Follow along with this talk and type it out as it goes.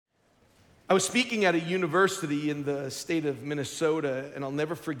I was speaking at a university in the state of Minnesota, and I'll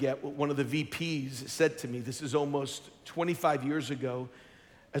never forget what one of the VPs said to me. This is almost 25 years ago.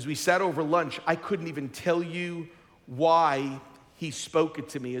 As we sat over lunch, I couldn't even tell you why he spoke it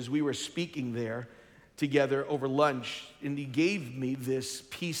to me as we were speaking there together over lunch. And he gave me this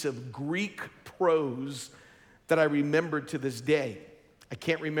piece of Greek prose that I remember to this day. I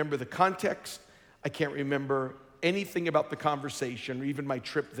can't remember the context. I can't remember anything about the conversation or even my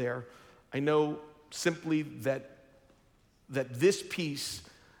trip there. I know simply that this piece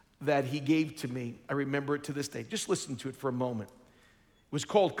that he gave to me, I remember it to this day. Just listen to it for a moment. It was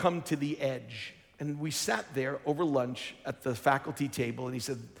called Come to the Edge. And we sat there over lunch at the faculty table, and he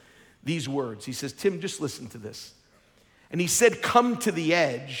said these words. He says, Tim, just listen to this. And he said, come to the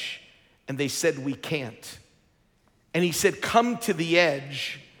edge, and they said, we can't. And he said, come to the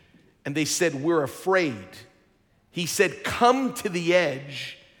edge, and they said, we're afraid. He said, come to the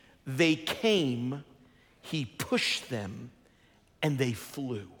edge. They came, he pushed them, and they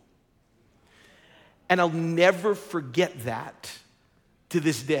flew. And I'll never forget that to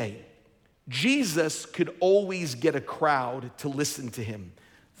this day. Jesus could always get a crowd to listen to him.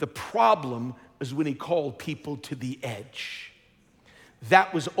 The problem is when he called people to the edge.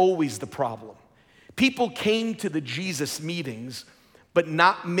 That was always the problem. People came to the Jesus meetings, but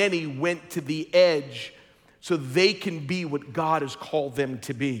not many went to the edge so they can be what God has called them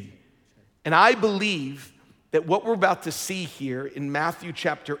to be. And I believe that what we're about to see here in Matthew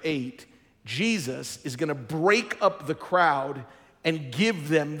chapter 8, Jesus is going to break up the crowd and give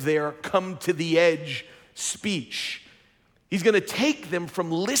them their come to the edge speech. He's going to take them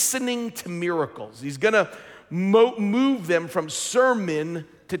from listening to miracles. He's going to move them from sermon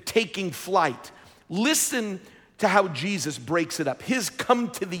to taking flight. Listen to how Jesus breaks it up. His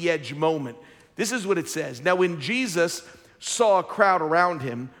come to the edge moment. This is what it says. Now, when Jesus saw a crowd around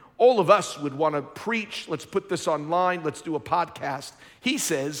him, all of us would want to preach. Let's put this online. Let's do a podcast. He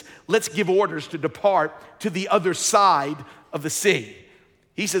says, let's give orders to depart to the other side of the sea.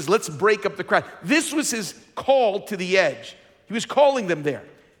 He says, let's break up the crowd. This was his call to the edge. He was calling them there.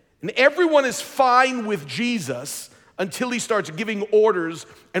 And everyone is fine with Jesus until he starts giving orders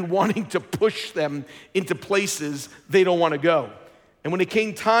and wanting to push them into places they don't want to go. And when it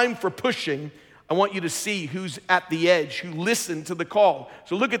came time for pushing, I want you to see who's at the edge, who listened to the call.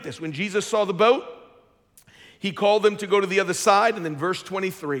 So look at this. When Jesus saw the boat, he called them to go to the other side. And then verse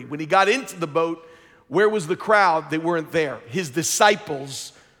 23, when he got into the boat, where was the crowd? They weren't there. His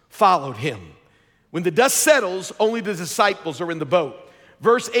disciples followed him. When the dust settles, only the disciples are in the boat.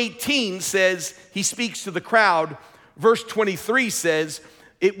 Verse 18 says he speaks to the crowd. Verse 23 says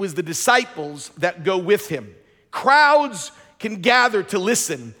it was the disciples that go with him. Crowds can gather to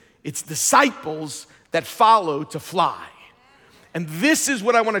listen. It's disciples that follow to fly. And this is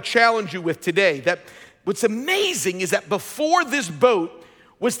what I want to challenge you with today. That what's amazing is that before this boat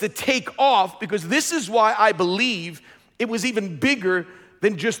was to take off, because this is why I believe it was even bigger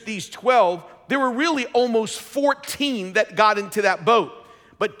than just these 12. There were really almost 14 that got into that boat.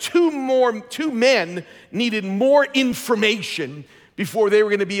 But two men needed more information before they were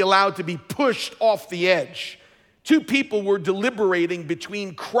going to be allowed to be pushed off the edge. Two people were deliberating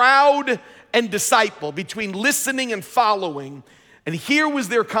between crowd and disciple, between listening and following. And here was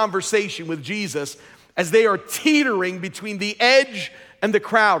their conversation with Jesus as they are teetering between the edge and the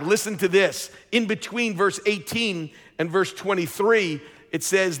crowd. Listen to this. In between verse 18 and verse 23, it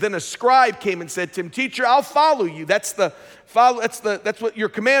says, then a scribe came and said to him, teacher, I'll follow you. That's what your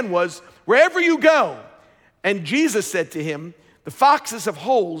command was. Wherever you go. And Jesus said to him, the foxes have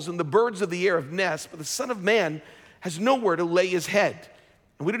holes and the birds of the air have nests, but the Son of Man has nowhere to lay his head.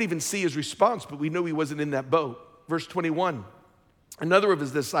 And we didn't even see his response, but we know he wasn't in that boat. Verse 21, another of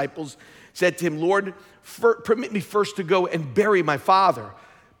his disciples said to him, Lord, permit me first to go and bury my father.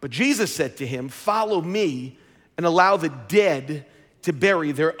 But Jesus said to him, follow me and allow the dead to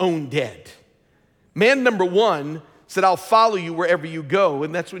bury their own dead. Man number one said, I'll follow you wherever you go.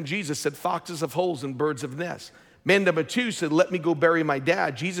 And that's when Jesus said, foxes have holes and birds have nests. Man number two said, let me go bury my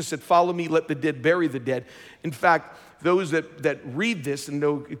dad. Jesus said, follow me, let the dead bury the dead. In fact, those that read this and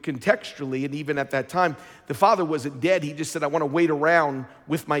know contextually, and even at that time, the father wasn't dead. He just said, I want to wait around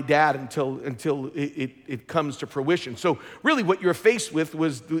with my dad until it comes to fruition. So really what you're faced with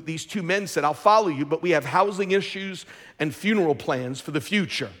was these two men said, I'll follow you, but we have housing issues and funeral plans for the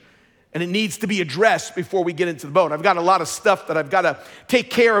future. And it needs to be addressed before we get into the boat. I've got a lot of stuff that I've got to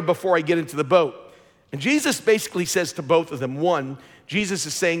take care of before I get into the boat. And Jesus basically says to both of them, one, Jesus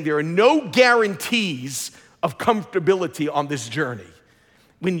is saying there are no guarantees of comfortability on this journey.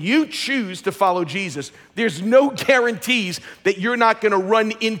 When you choose to follow Jesus, there's no guarantees that you're not gonna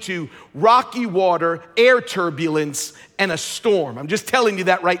run into rocky water, air turbulence, and a storm. I'm just telling you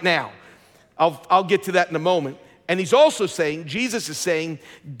that right now. I'll get to that in a moment. And he's also saying, Jesus is saying,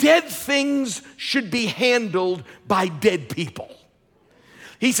 dead things should be handled by dead people.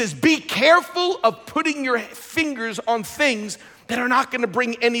 He says, be careful of putting your fingers on things that are not gonna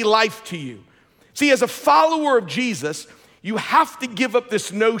bring any life to you. See, as a follower of Jesus, you have to give up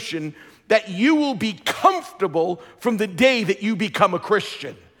this notion that you will be comfortable from the day that you become a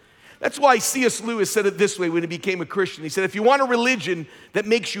Christian. That's why C.S. Lewis said it this way when he became a Christian. He said, if you want a religion that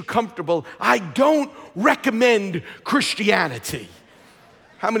makes you comfortable, I don't recommend Christianity.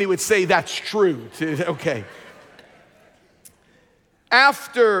 How many would say that's true? Okay.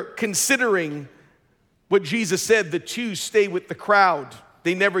 After considering what Jesus said, the two stay with the crowd.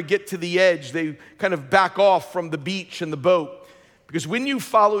 They never get to the edge. They kind of back off from the beach and the boat. Because when you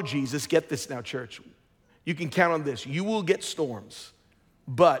follow Jesus, get this now, church, you can count on this. You will get storms,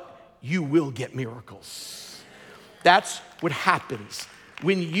 but you will get miracles. That's what happens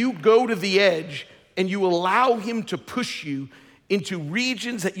when you go to the edge and you allow him to push you into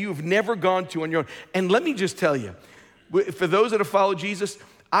regions that you have never gone to on your own. And let me just tell you, for those that have followed Jesus,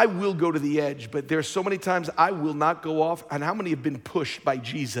 I will go to the edge, but there's so many times I will not go off. And how many have been pushed by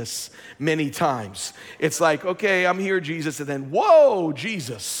Jesus many times? It's like, okay, I'm here, Jesus, and then, whoa,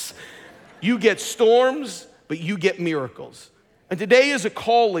 Jesus. You get storms, but you get miracles. And today is a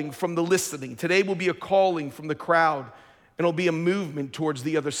calling from the listening. Today will be a calling from the crowd, and it'll be a movement towards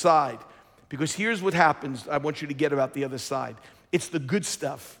the other side. Because here's what happens, I want you to get about the other side. It's the good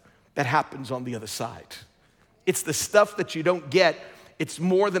stuff that happens on the other side. It's the stuff that you don't get. It's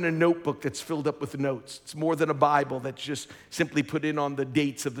more than a notebook that's filled up with notes. It's more than a Bible that's just simply put in on the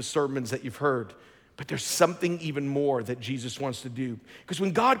dates of the sermons that you've heard. But there's something even more that Jesus wants to do. Because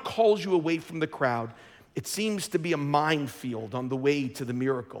when God calls you away from the crowd, it seems to be a minefield on the way to the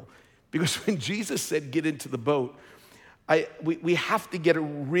miracle. Because when Jesus said, get into the boat, we have to get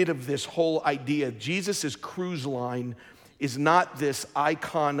rid of this whole idea. Jesus' cruise line is not this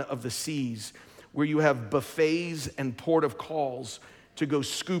icon of the seas where you have buffets and port of calls to go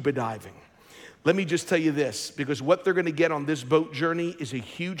scuba diving. Let me just tell you this, because what they're gonna get on this boat journey is a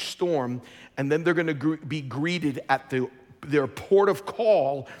huge storm, and then they're gonna be greeted at their port of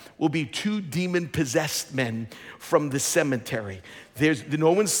call will be two demon-possessed men from the cemetery.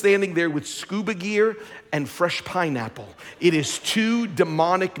 No one's standing there with scuba gear and fresh pineapple. It is two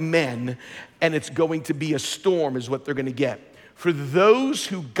demonic men, and it's going to be a storm is what they're gonna get. For those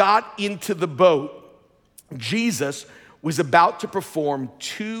who got into the boat, Jesus was about to perform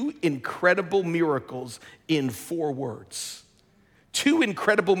two incredible miracles in 4 words. 2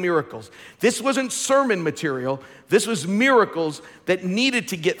 incredible miracles. This wasn't sermon material. This was miracles that needed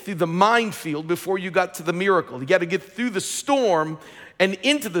to get through the minefield before you got to the miracle. You got to get through the storm and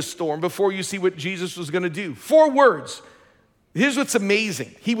into the storm before you see what Jesus was going to do. 4 words. Here's what's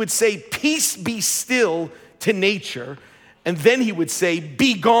amazing. He would say, peace be still to nature. And then he would say,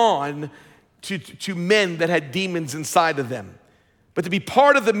 be gone to men that had demons inside of them. But to be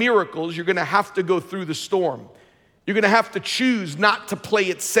part of the miracles, you're gonna have to go through the storm. You're gonna have to choose not to play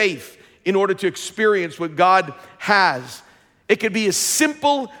it safe in order to experience what God has. It could be as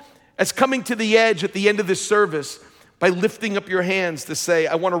simple as coming to the edge at the end of this service by lifting up your hands to say,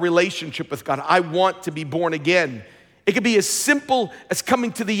 I want a relationship with God. I want to be born again. It could be as simple as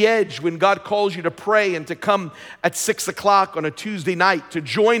coming to the edge when God calls you to pray and to come at 6 o'clock on a Tuesday night to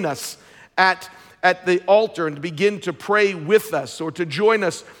join us at the altar and to begin to pray with us, or to join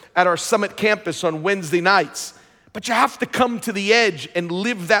us at our Summit campus on Wednesday nights. But you have to come to the edge and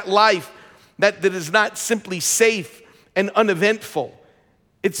live that life that is not simply safe and uneventful.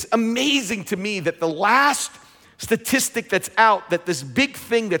 It's amazing to me that the last statistic that's out, that this big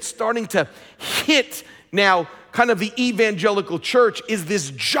thing that's starting to hit now kind of the evangelical church, is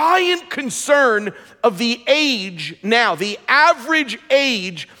this giant concern of the age now, the average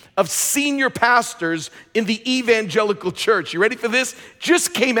age of senior pastors in the evangelical church. You ready for this?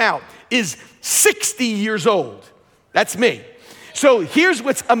 Just came out, is 60 years old. That's me. So here's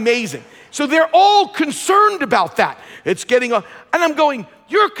what's amazing. So they're all concerned about that. It's getting on, and I'm going,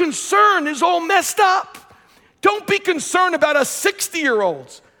 your concern is all messed up. Don't be concerned about us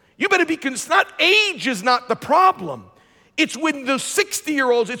 60-year-olds. You better be concerned. Age is not the problem. It's when the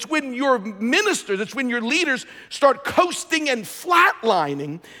 60-year-olds, it's when your ministers, it's when your leaders start coasting and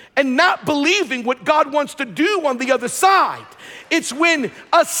flatlining and not believing what God wants to do on the other side. It's when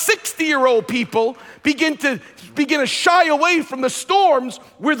us 60-year-old people begin to shy away from the storms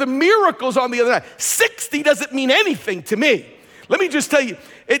where the miracles on the other side. 60 doesn't mean anything to me. Let me just tell you,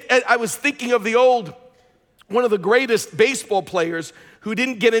 I was thinking of one of the greatest baseball players who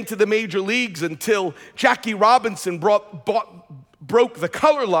didn't get into the major leagues until Jackie Robinson broke the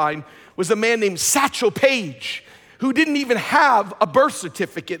color line, was a man named Satchel Paige, who didn't even have a birth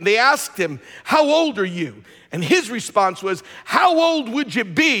certificate. And they asked him, how old are you? And his response was, how old would you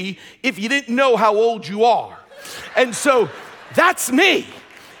be if you didn't know how old you are? And so that's me.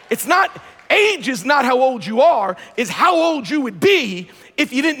 Age is not how old you are, it's how old you would be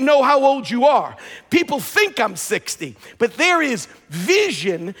if you didn't know how old you are. People think I'm 60, but there is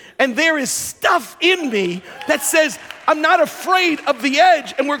vision and there is stuff in me that says I'm not afraid of the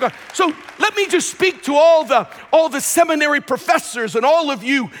edge, and we're going. So let me just speak to all the seminary professors and all of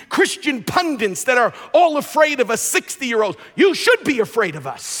you Christian pundits that are all afraid of a 60-year-old. You should be afraid of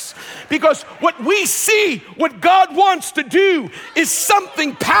us, because what we see, what God wants to do is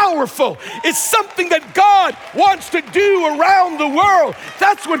something powerful. It's something that God wants to do around the world.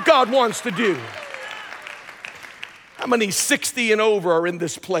 That's what God wants to do. How many 60 and over are in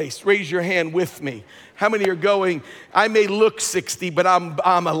this place? Raise your hand with me. How many are going, I may look 60, but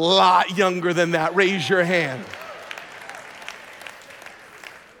I'm a lot younger than that? Raise your hand.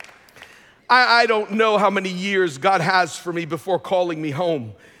 I don't know how many years God has for me before calling me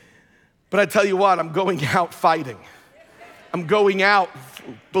home. But I tell you what, I'm going out fighting. I'm going out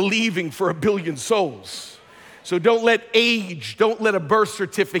believing for 1 billion souls. So don't let age, don't let a birth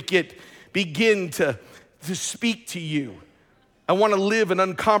certificate begin to speak to you. I want to live an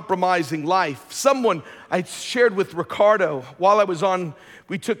uncompromising life. I shared with Ricardo while I was on,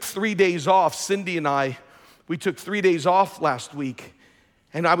 we took 3 days off, Cindy and I, we took 3 days off last week.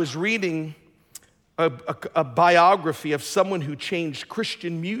 And I was reading a biography of someone who changed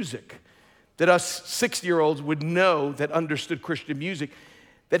Christian music, that us 60-year-olds would know, that understood Christian music,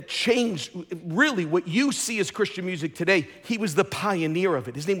 that changed really what you see as Christian music today. He was the pioneer of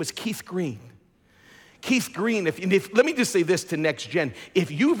it. His name was Keith Green. Keith Green, let me just say this to Next Gen. If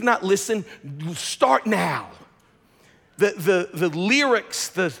you've not listened, start now. The lyrics,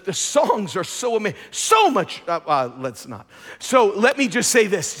 the songs are so amazing. So much, let's not. So let me just say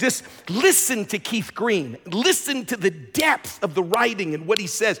this. Just listen to Keith Green. Listen to the depth of the writing and what he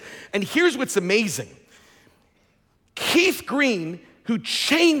says. And here's what's amazing. Keith Green, who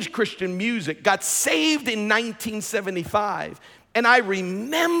changed Christian music, got saved in 1975. And I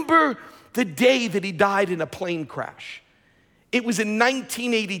remember the day that he died in a plane crash. It was in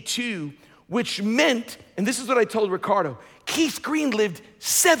 1982, which meant, and this is what I told Ricardo, Keith Green lived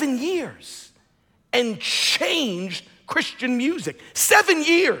 7 years and changed Christian music. 7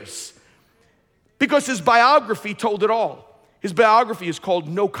 years. Because his biography told it all. His biography is called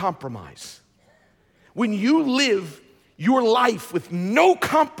No Compromise. When you live your life with no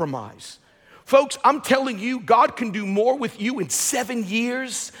compromise, folks, I'm telling you, God can do more with you in 7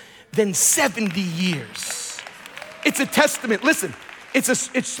 years than 70 years. It's a testament. Listen,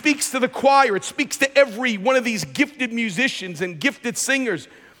 it speaks to the choir. It speaks to every one of these gifted musicians and gifted singers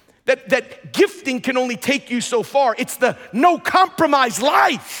that gifting can only take you so far. It's the no compromise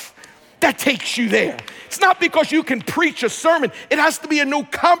life that takes you there. It's not because you can preach a sermon. It has to be a no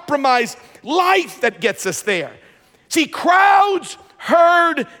compromise life that gets us there. See, crowds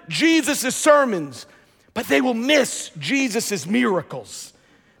heard Jesus' sermons, but they will miss Jesus' miracles,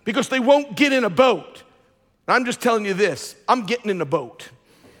 because they won't get in a boat. I'm just telling you this, I'm getting in a boat.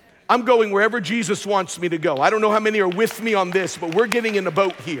 I'm going wherever Jesus wants me to go. I don't know how many are with me on this, but we're getting in a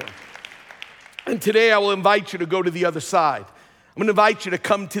boat here. And today I will invite you to go to the other side. I'm going to invite you to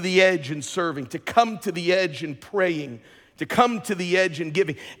come to the edge in serving, to come to the edge in praying, to come to the edge in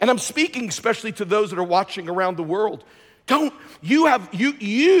giving. And I'm speaking especially to those that are watching around the world. You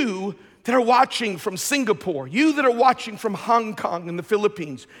that are watching from Singapore, you that are watching from Hong Kong and the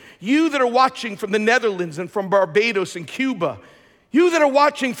Philippines, you that are watching from the Netherlands and from Barbados and Cuba, you that are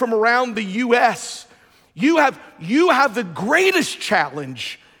watching from around the US, you have the greatest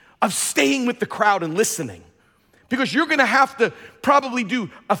challenge of staying with the crowd and listening. Because you're gonna have to probably do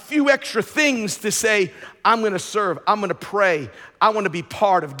a few extra things to say, I'm gonna serve, I'm gonna pray, I wanna be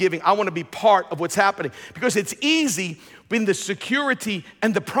part of giving, I wanna be part of what's happening. Because it's easy in the security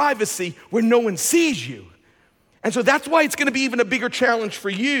and the privacy where no one sees you. And so that's why it's gonna be even a bigger challenge for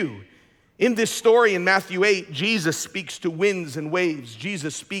you. In this story in Matthew 8, Jesus speaks to winds and waves.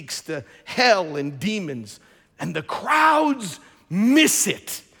 Jesus speaks to hell and demons, and the crowds miss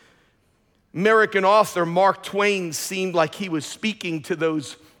it. American author Mark Twain seemed like he was speaking to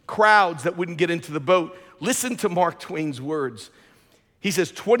those crowds that wouldn't get into the boat. Listen to Mark Twain's words. He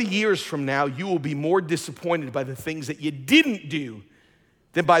says, 20 years from now, you will be more disappointed by the things that you didn't do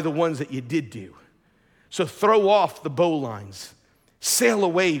than by the ones that you did do. So throw off the bowlines. Sail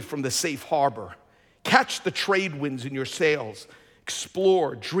away from the safe harbor. Catch the trade winds in your sails.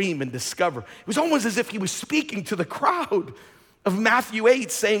 Explore, dream, and discover. It was almost as if he was speaking to the crowd of Matthew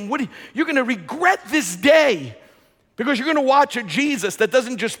 8, saying, you're going to regret this day because you're going to watch a Jesus that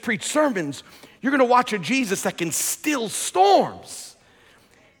doesn't just preach sermons. You're going to watch a Jesus that can still storms.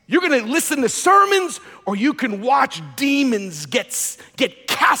 You're going to listen to sermons, or you can watch demons get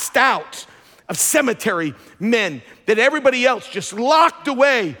cast out of cemetery men that everybody else just locked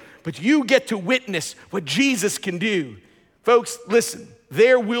away, but you get to witness what Jesus can do. Folks, listen,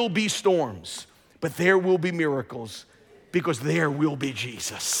 there will be storms, but there will be miracles because there will be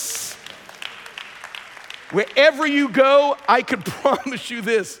Jesus. Wherever you go, I can promise you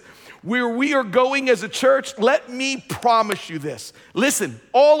this. Where we are going as a church, let me promise you this. Listen,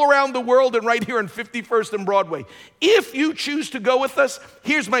 all around the world and right here on 51st and Broadway, if you choose to go with us,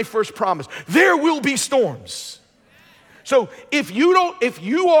 here's my first promise. There will be storms. So if you're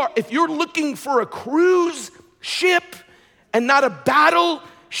looking for a cruise ship and not a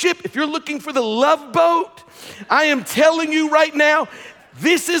battleship, if you're looking for the Love Boat, I am telling you right now,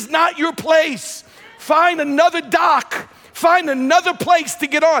 this is not your place. Find another dock. Find another place to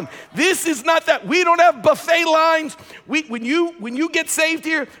get on. This is not that. We don't have buffet lines. When you get saved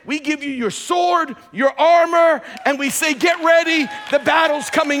here, we give you your sword, your armor, and we say, get ready, the battle's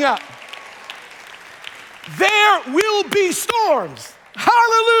coming up. There will be storms.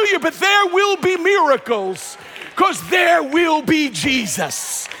 Hallelujah. But there will be miracles because there will be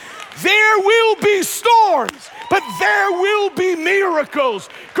Jesus. There will be storms, but there will be miracles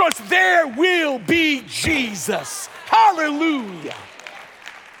because there will be Jesus. Hallelujah.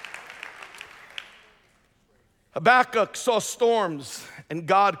 Habakkuk saw storms and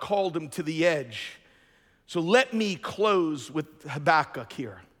God called him to the edge. So let me close with Habakkuk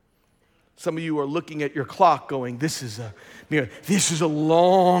here. Some of you are looking at your clock going, this is a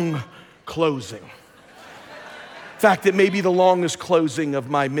long closing. In fact, it may be the longest closing of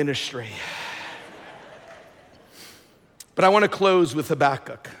my ministry. But I want to close with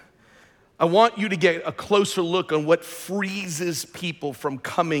Habakkuk. I want you to get a closer look on what freezes people from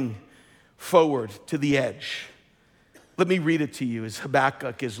coming forward to the edge. Let me read it to you as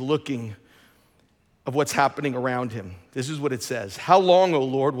Habakkuk is looking of what's happening around him. This is what it says. How long, O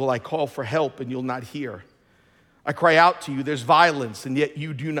Lord, will I call for help and you'll not hear? I cry out to you, there's violence, and yet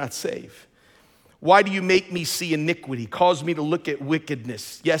you do not save. Why do you make me see iniquity? Cause me to look at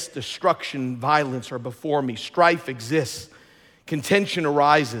wickedness. Yes, destruction and violence are before me. Strife exists. Contention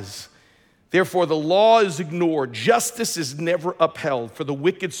arises. Therefore, the law is ignored. Justice is never upheld. For the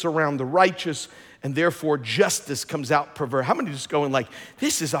wicked surround the righteous, and therefore justice comes out perverse. How many are just going like,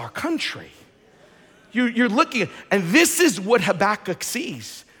 this is our country? You're looking at, and this is what Habakkuk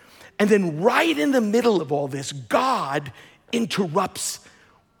sees. And then right in the middle of all this, God interrupts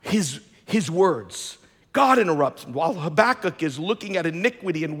his words. God interrupts him. While Habakkuk is looking at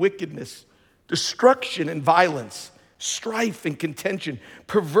iniquity and wickedness, destruction and violence, strife and contention,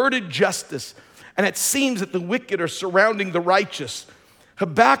 perverted justice, and it seems that the wicked are surrounding the righteous,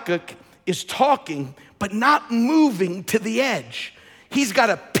 Habakkuk is talking, but not moving to the edge. He's got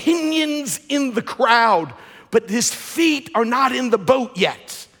opinions in the crowd, but his feet are not in the boat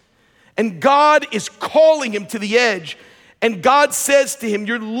yet. And God is calling him to the edge. And God says to him,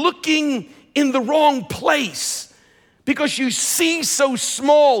 you're looking in the wrong place because you see so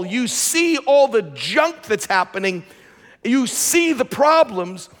small. You see all the junk that's happening. You see the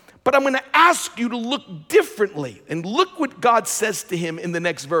problems, but I'm going to ask you to look differently. And look what God says to him in the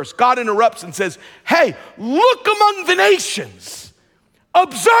next verse. God interrupts and says, hey, look among the nations.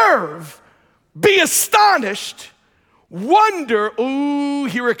 Observe, be astonished, wonder, ooh,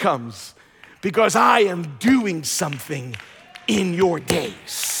 here it comes, because I am doing something in your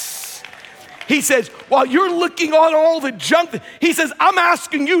days. He says, while you're looking on all the junk, he says, I'm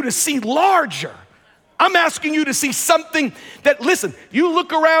asking you to see larger. I'm asking you to see something that, listen, you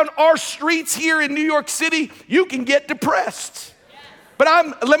look around our streets here in New York City, you can get depressed. But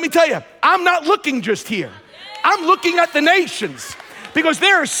let me tell you, I'm not looking just here. I'm looking at the nations. Because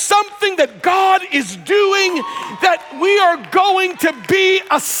there is something that God is doing that we are going to be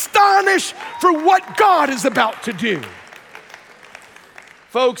astonished for what God is about to do.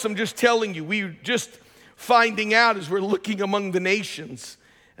 Folks, I'm just telling you, we're just finding out as we're looking among the nations.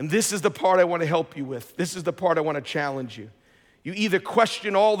 And this is the part I want to help you with. This is the part I want to challenge you. You either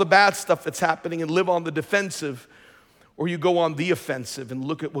question all the bad stuff that's happening and live on the defensive, or you go on the offensive and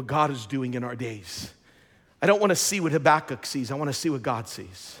look at what God is doing in our days. I don't want to see what Habakkuk sees. I want to see what God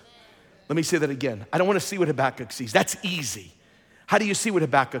sees. Let me say that again. I don't want to see what Habakkuk sees. That's easy. How do you see what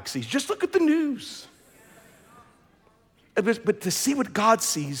Habakkuk sees? Just look at the news. But to see what God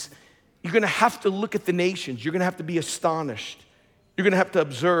sees, you're gonna have to look at the nations. You're gonna have to be astonished. You're gonna have to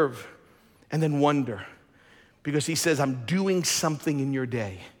observe and then wonder. Because he says, I'm doing something in your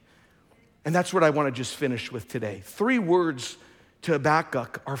day. And that's what I wanna just finish with today. 3 words to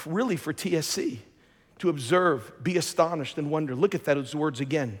Habakkuk are really for TSC. To observe, be astonished, and wonder. Look at those words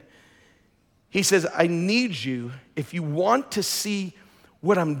again. He says, I need you, if you want to see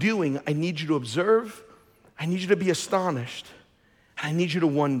what I'm doing, I need you to observe, I need you to be astonished, and I need you to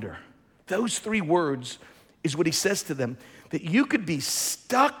wonder. Those 3 words is what he says to them, that you could be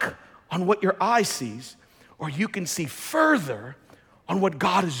stuck on what your eye sees, or you can see further on what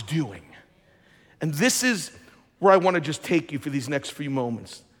God is doing. And this is where I want to just take you for these next few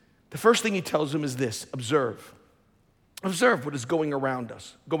moments. The first thing he tells them is this: observe. Observe what is going on around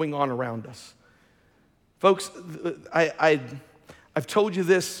us. Folks, I've told you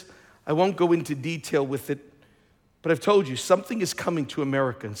this. I won't go into detail with it, but I've told you something is coming to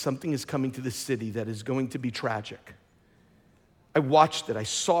America and something is coming to this city that is going to be tragic. I watched it. I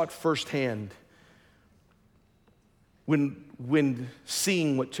saw it firsthand when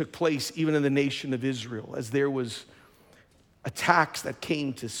seeing what took place even in the nation of Israel, as there was attacks that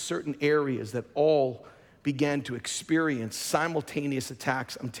came to certain areas that all began to experience simultaneous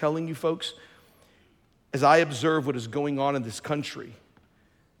attacks. I'm telling you, folks, as I observe what is going on in this country,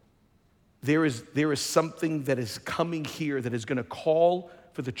 there is something that is coming here that is going to call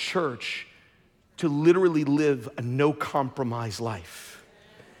for the church to literally live a no-compromise life.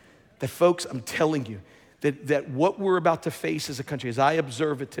 That, folks, I'm telling you, that what we're about to face as a country, as I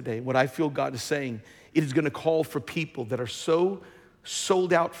observe it today, what I feel God is saying, it is going to call for people that are so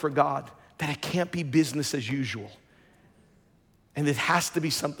sold out for God that it can't be business as usual. And it has to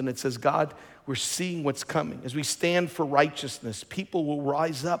be something that says, God, we're seeing what's coming. As we stand for righteousness, people will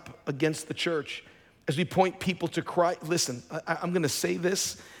rise up against the church. As we point people to Christ, listen, I'm going to say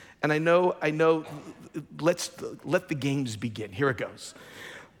this, and I know, let the games begin. Here it goes.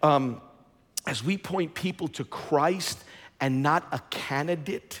 As we point people to Christ and not a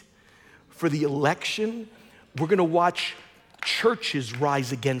candidate for the election, we're going to watch churches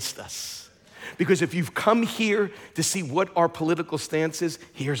rise against us. Because if you've come here to see what our political stance is,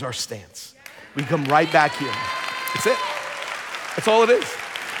 here's our stance. We come right back here. That's it. That's all it is.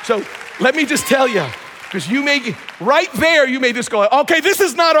 So let me just tell you, because you may just go, okay, this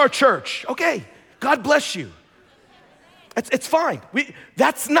is not our church. Okay, God bless you. It's fine.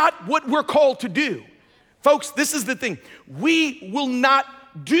 That's not what we're called to do. Folks, this is the thing. We will not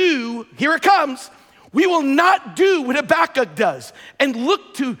do, here it comes, we will not do what Habakkuk does and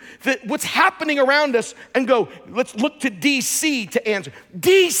look to what's happening around us and go, let's look to DC to answer.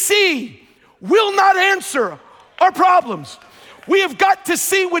 DC will not answer our problems. We have got to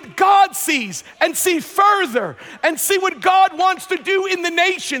see what God sees and see further and see what God wants to do in the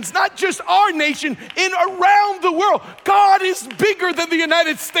nations, not just our nation, in around the world. God is bigger than the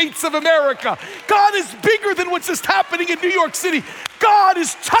United States of America. God is bigger than what's just happening in New York City. God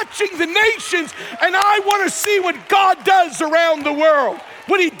is touching the nations, and I want to see what God does around the world,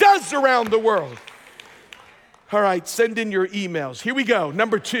 what he does around the world. All right, send in your emails. Here we go.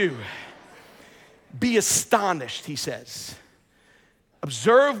 Number 2, be astonished, he says.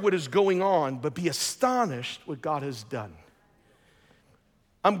 Observe what is going on, but be astonished what God has done.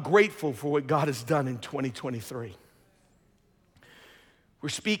 I'm grateful for what God has done in 2023. We're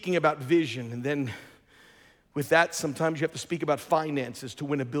speaking about vision, and then with that, sometimes you have to speak about finances to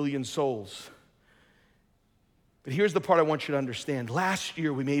win 1 billion souls. But here's the part I want you to understand. Last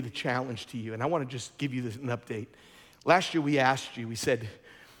year, we made a challenge to you, and I want to just give you an update. Last year, we asked you, we said,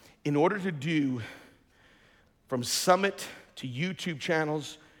 in order to do from Summit to YouTube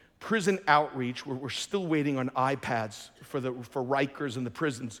channels, prison outreach, where we're still waiting on iPads for Rikers in the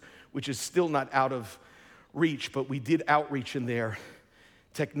prisons, which is still not out of reach, but we did outreach in there.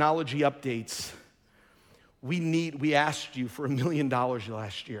 Technology updates. We asked you for $1 million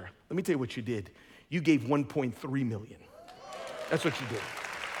last year. Let me tell you what you did. You gave 1.3 million. That's what you did.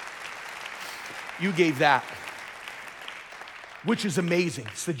 You gave that, which is amazing.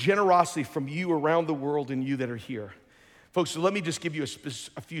 It's the generosity from you around the world and you that are here. Folks, so let me just give you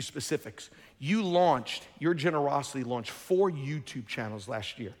a few specifics. Your generosity launched 4 YouTube channels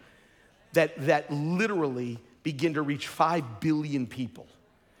last year that literally begin to reach 5 billion people.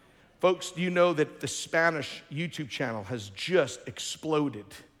 Folks, do you know that the Spanish YouTube channel has just exploded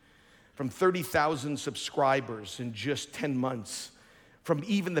from 30,000 subscribers in just 10 months? From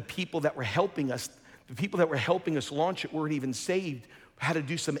even the people that were helping us, launch it weren't even saved. Had to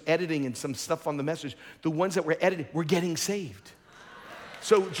do some editing and some stuff on the message. The ones that were edited were getting saved.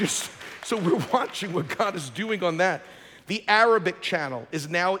 So we're watching what God is doing on that. The Arabic channel is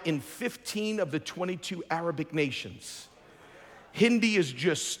now in 15 of the 22 Arabic nations. Hindi is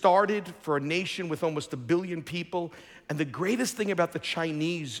just started for a nation with almost 1 billion people. And the greatest thing about the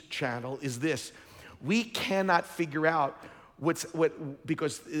Chinese channel is this: we cannot figure out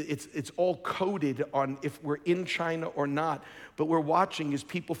because it's all coded on if we're in China or not. But we're watching as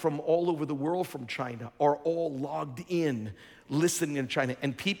people from all over the world from China are all logged in, listening in China.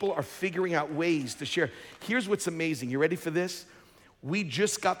 And people are figuring out ways to share. Here's what's amazing. You ready for this? We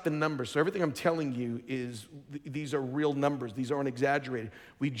just got the numbers. So everything I'm telling you is, these are real numbers. These aren't exaggerated.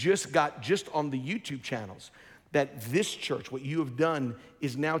 We just got, just on the YouTube channels, that this church, what you have done,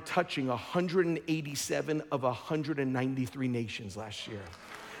 is now touching 187 of 193 nations last year.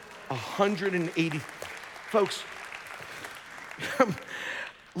 180. Folks,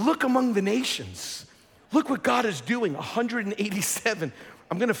 look among the nations. Look what God is doing, 187.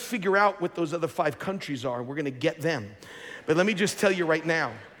 I'm gonna figure out what those other 5 countries are, and we're gonna get them. But let me just tell you right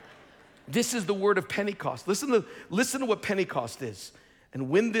now, this is the word of Pentecost. Listen to what Pentecost is. And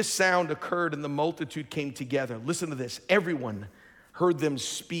when this sound occurred and the multitude came together, listen to this, everyone heard them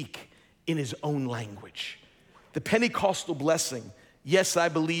speak in his own language. The Pentecostal blessing, yes, I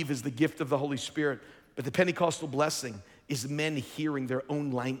believe, is the gift of the Holy Spirit, but the Pentecostal blessing is men hearing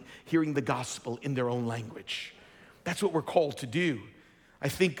hearing the gospel in their own language. That's what we're called to do. I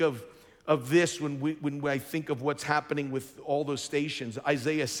think of this when I think of what's happening with all those stations.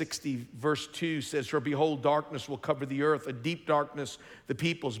 Isaiah 60 verse 2 says, "For behold, darkness will cover the earth, a deep darkness the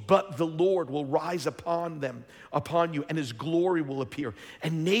peoples, but the Lord will rise upon you, and his glory will appear,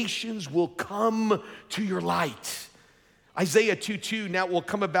 and nations will come to your light." Isaiah 2:2, "Now it will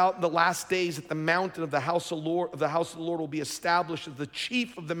come about in the last days that the mountain of the house of the Lord will be established as the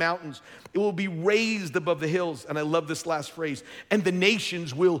chief of the mountains. It will be raised above the hills." And I love this last phrase, "and the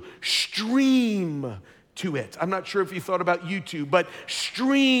nations will stream to it." I'm not sure if you thought about YouTube, but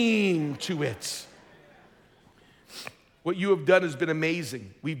stream to it. What you have done has been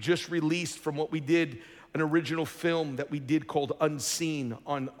amazing. We've just released from what we did an original film that we did called Unseen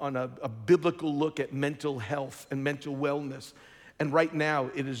on a biblical look at mental health and mental wellness. And right now,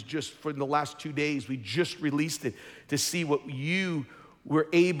 it is just for the last 2 days, we just released it to see what you were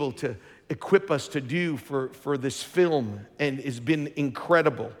able to equip us to do for this film, and it's been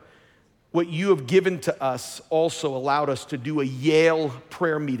incredible. What you have given to us also allowed us to do a Yale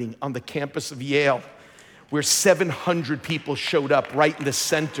prayer meeting on the campus of Yale, where 700 people showed up right in the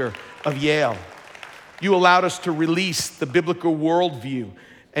center of Yale. You allowed us to release the biblical worldview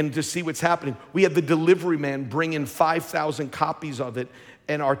and to see what's happening. We had the delivery man bring in 5,000 copies of it,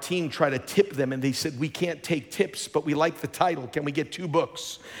 and our team tried to tip them, and they said, "We can't take tips, but we like the title. Can we get 2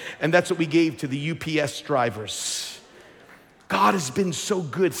 books?" And that's what we gave to the UPS drivers. God has been so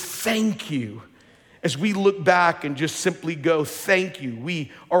good. Thank you. As we look back and just simply go, thank you.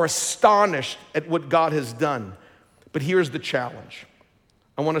 We are astonished at what God has done. But here's the challenge.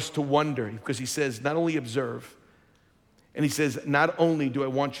 I want us to wonder, because he says, not only observe, and he says, not only do I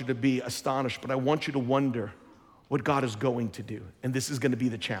want you to be astonished, but I want you to wonder what God is going to do. And this is going to be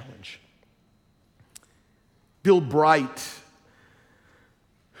the challenge. Bill Bright,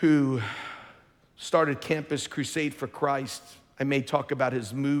 who started Campus Crusade for Christ, I may talk about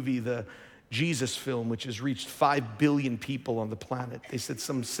his movie, the Jesus film, which has reached 5 billion people on the planet. They said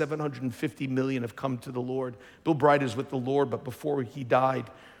some 750 million have come to the Lord. Bill Bright is with the Lord, but before he died,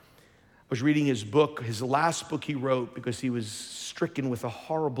 I was reading his book, his last book he wrote, because he was stricken with a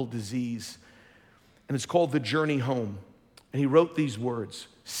horrible disease. And it's called The Journey Home. And he wrote these words: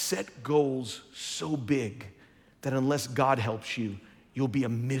 "Set goals so big that unless God helps you, you'll be a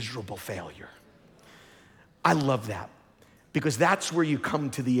miserable failure." I love that, because that's where you come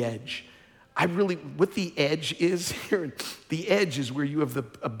to the edge. What the edge is here, the edge is where you have the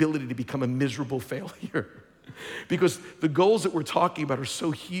ability to become a miserable failure. Because the goals that we're talking about are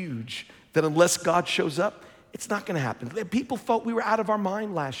so huge that unless God shows up, it's not gonna happen. People thought we were out of our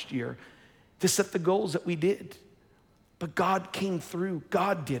mind last year to set the goals that we did. But God came through,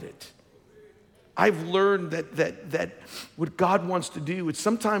 God did it. I've learned that what God wants to do is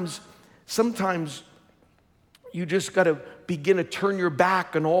sometimes you just gotta begin to turn your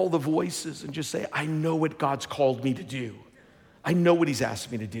back on all the voices and just say, I know what God's called me to do. I know what he's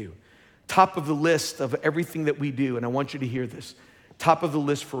asked me to do. Top of the list of everything that we do, and I want you to hear this, top of the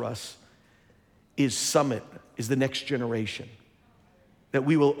list for us is Summit, is the next generation. That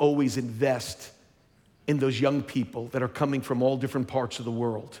we will always invest in those young people that are coming from all different parts of the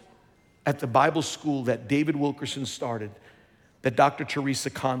world. At the Bible school that David Wilkerson started, that Dr. Teresa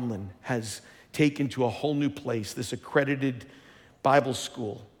Conlon has taken to a whole new place, this accredited Bible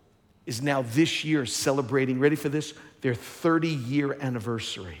school is now this year celebrating, ready for this, their 30-year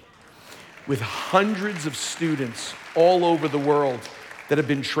anniversary with hundreds of students all over the world that have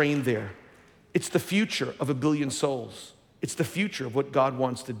been trained there. It's the future of 1 billion souls. It's the future of what God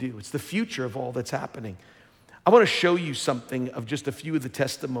wants to do. It's the future of all that's happening. I want to show you something of just a few of the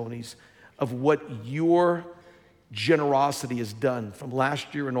testimonies of what your generosity has done from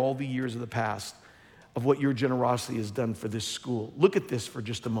last year and all the years of the past, of what your generosity has done for this school. Look at this for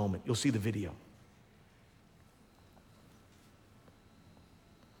just a moment. You'll see the video.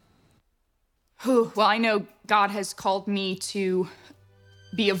 Well, I know God has called me to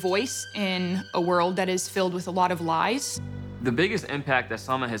be a voice in a world that is filled with a lot of lies. The biggest impact that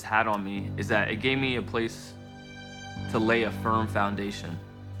Summit has had on me is that it gave me a place to lay a firm foundation.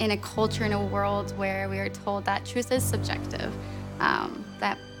 In a culture, in a world where we are told that truth is subjective,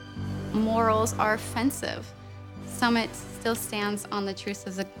 that morals are offensive, Summit still stands on the truth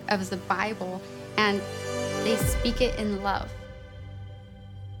of the Bible, and they speak it in love.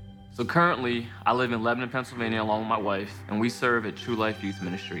 So currently, I live in Lebanon, Pennsylvania, along with my wife, and we serve at True Life Youth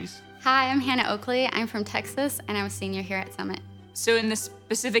Ministries. Hi, I'm Hannah Oakley. I'm from Texas, and I'm a senior here at Summit. So in the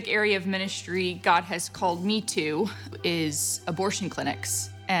specific area of ministry God has called me to is abortion clinics.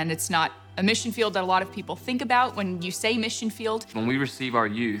 And it's not a mission field that a lot of people think about when you say mission field. When we receive our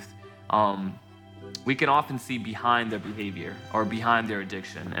youth, we can often see behind their behavior or behind their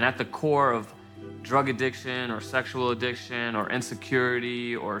addiction. And at the core of drug addiction or sexual addiction or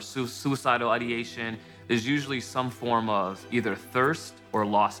insecurity or suicidal ideation, there's usually some form of either thirst or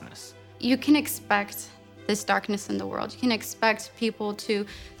lostness. You can expect this darkness in the world. You can expect people to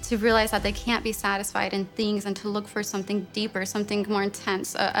realize that they can't be satisfied in things and to look for something deeper, something more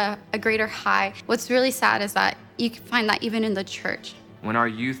intense, a greater high. What's really sad is that you can find that even in the church. When our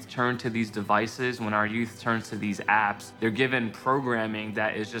youth turn to these devices, when our youth turns to these apps, they're given programming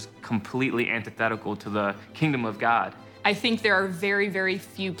that is just completely antithetical to the kingdom of God. I think there are very, very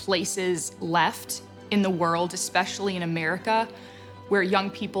few places left in the world, especially in America, where young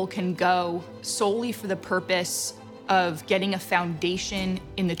people can go solely for the purpose of getting a foundation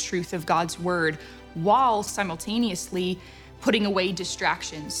in the truth of God's word, while simultaneously putting away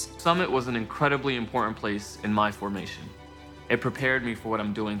distractions. Summit was an incredibly important place in my formation. It prepared me for what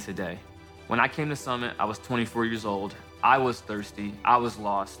I'm doing today. When I came to Summit, I was 24 years old. I was thirsty, I was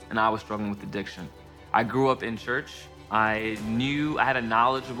lost, and I was struggling with addiction. I grew up in church. I had a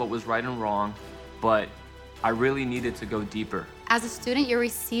knowledge of what was right and wrong, but I really needed to go deeper. As a student, you're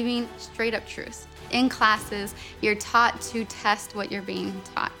receiving straight up truth. In classes, you're taught to test what you're being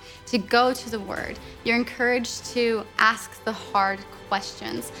taught, to go to the word. You're encouraged to ask the hard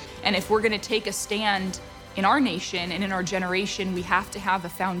questions. And if we're gonna take a stand in our nation and in our generation, we have to have a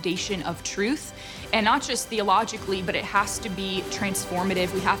foundation of truth, and not just theologically, but it has to be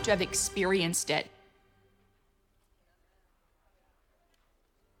transformative. We have to have experienced it.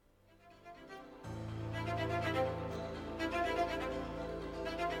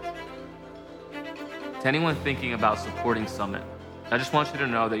 To anyone thinking about supporting Summit, I just want you to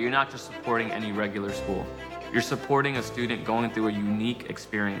know that you're not just supporting any regular school. You're supporting a student going through a unique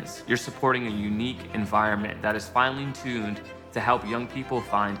experience. You're supporting a unique environment that is finely tuned to help young people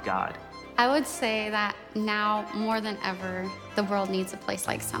find God. I would say that now more than ever, the world needs a place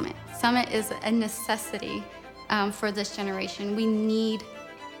like Summit. Summit is a necessity for this generation. We need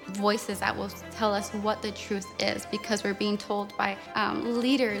voices that will tell us what the truth is, because we're being told by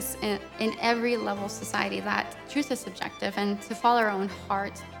leaders in every level of society that truth is subjective, and to follow our own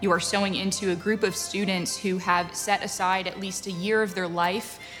heart. You are sowing into a group of students who have set aside at least a year of their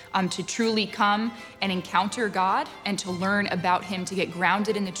life to truly come and encounter God and to learn about Him, to get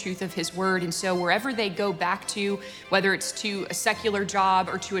grounded in the truth of His word. And so wherever they go back to, whether it's to a secular job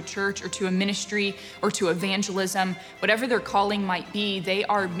or to a church or to a ministry or to evangelism, whatever their calling might be, they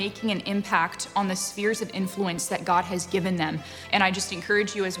are making an impact on the spheres of influence that God has given them. And I just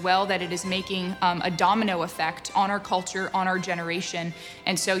encourage you as well that it is making a domino effect on our culture, on our generation.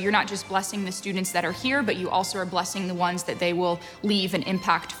 And so you're not just blessing the students that are here, but you also are blessing the ones that they will leave and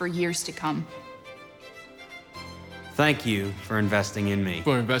impact for years to come. Thank you for investing in me.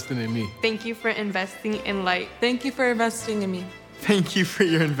 For investing in me. Thank you for investing in light. Thank you for investing in me. Thank you for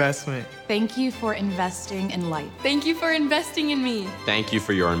your investment. Thank you for investing in light. Thank you for investing in me. Thank you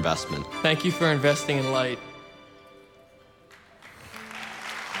for your investment. Thank you for investing in light.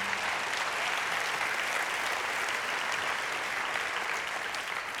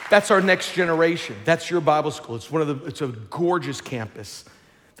 That's our next generation. That's your Bible school. It's a gorgeous campus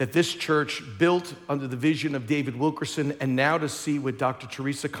that this church built under the vision of David Wilkerson, and now to see what Dr.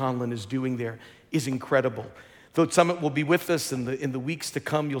 Teresa Conlon is doing there is incredible. Thought Summit will be with us in the weeks to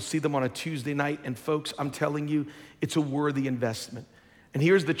come. You'll see them on a Tuesday night. And folks, I'm telling you, it's a worthy investment. And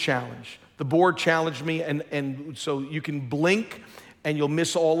here's the challenge. The board challenged me, and so you can blink and you'll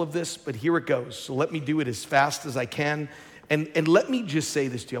miss all of this, but here it goes. So let me do it as fast as I can. And let me just say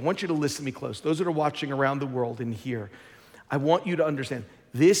this to you. I want you to listen to me close. Those that are watching around the world and here, I want you to understand,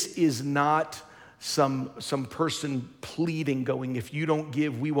 this is not some person pleading, going, if you don't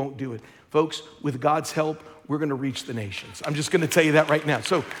give, we won't do it. Folks, with God's help, we're gonna reach the nations. I'm just gonna tell you that right now.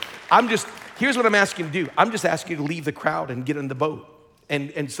 So here's what I'm asking you to do. I'm just asking you to leave the crowd and get in the boat.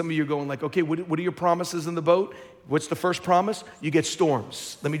 And some of you are going like, okay, what are your promises in the boat? What's the first promise? You get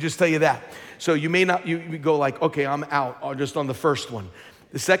storms. Let me just tell you that. So you may not, you go like, okay, I'm out, or just on the first one.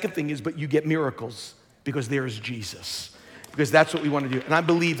 The second thing is, but you get miracles because there is Jesus. Because that's what we want to do. And I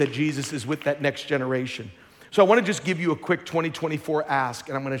believe that Jesus is with that next generation. So I want to just give you a quick 2024 ask,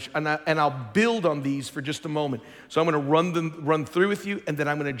 and I'll build on these for just a moment. So I'm going to run through with you, and then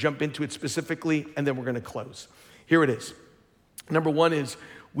I'm going to jump into it specifically, and then we're going to close. Here it is. Number one is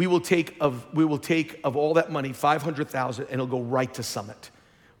we will take of all that money, $500,000, and it'll go right to Summit.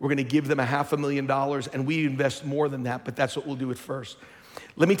 We're going to give them $500,000, and we invest more than that, but that's what we'll do at first.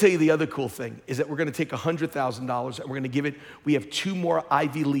 Let me tell you the other cool thing is that we're going to take $100,000 and we're going to give it. We have 2 more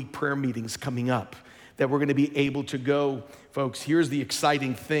Ivy League prayer meetings coming up that we're going to be able to go. Folks, here's the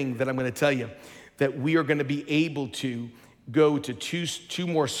exciting thing that I'm going to tell you, that we are going to be able to go to two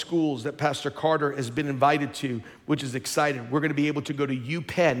more schools that Pastor Carter has been invited to, which is exciting. We're going to be able to go to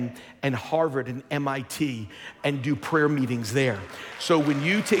UPenn and Harvard and MIT and do prayer meetings there. So when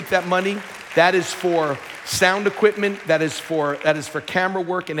you take that money, that is for sound equipment, that is for camera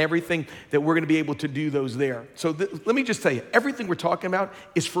work and everything, that we're going to be able to do those there. So let me just tell you, everything we're talking about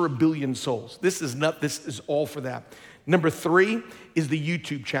is for 1 billion souls. This is all for that. Number 3 is the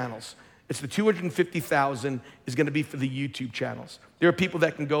YouTube channels. It's the $250,000 is going to be for the YouTube channels. There are people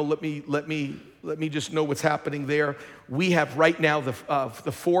that can go, let me just know what's happening there. We have right now the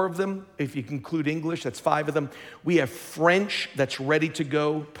 4 of them. If you include English, that's 5 of them. We have French that's ready to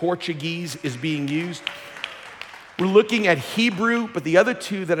go. Portuguese is being used. We're looking at Hebrew, but the other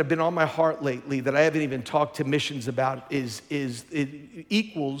 2 that have been on my heart lately that I haven't even talked to missions about is it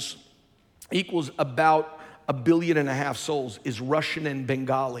equals about 1.5 billion souls is Russian and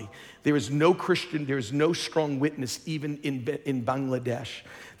Bengali. There is no Christian, there is no strong witness even in Bangladesh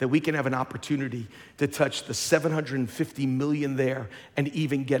that we can have an opportunity to touch the 750 million there and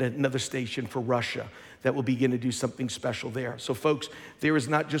even get another station for Russia that will begin to do something special there. So folks, there is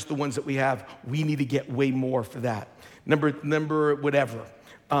not just the ones that we have. We need to get way more for that. Number whatever.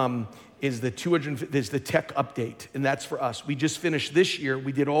 Is the tech update, and that's for us. We just finished this year.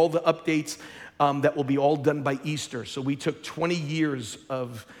 We did all the updates that will be all done by Easter. So we took 20 years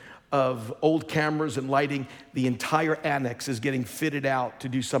of old cameras and lighting. The entire annex is getting fitted out to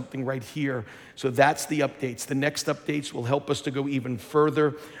do something right here. So that's the updates. The next updates will help us to go even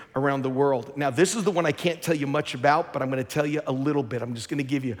further around the world. Now, this is the one I can't tell you much about, but I'm going to tell you a little bit. I'm just going to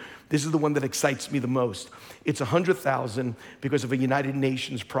give you, this is the one that excites me the most. It's $100,000 because of a United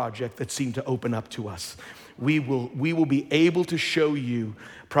Nations project that seemed to open up to us. We will be able to show you,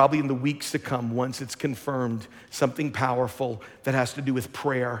 probably in the weeks to come, once it's confirmed, something powerful that has to do with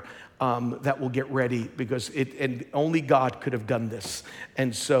prayer that will get ready, because and only God could have done this.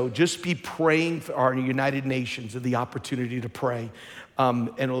 And so just be praying for our United Nations and the opportunity to pray, and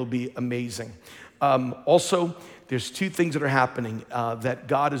it'll be amazing. Also, there's 2 things that are happening, that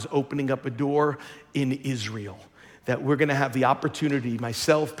God is opening up a door in Israel, that we're gonna have the opportunity,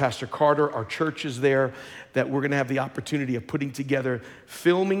 myself, Pastor Carter, our church is there, that we're gonna have the opportunity of putting together,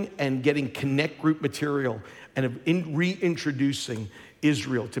 filming and getting connect group material and of reintroducing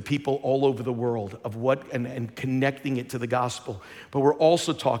Israel to people all over the world and connecting it to the gospel. But we're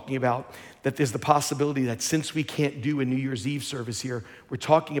also talking about that there's the possibility that since we can't do a New Year's Eve service here, we're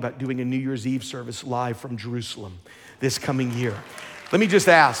talking about doing a New Year's Eve service live from Jerusalem this coming year. Let me just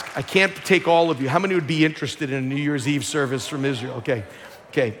ask, I can't take all of you. How many would be interested in a New Year's Eve service from Israel? Okay,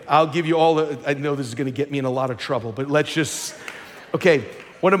 I'll give you all I know this is gonna get me in a lot of trouble, but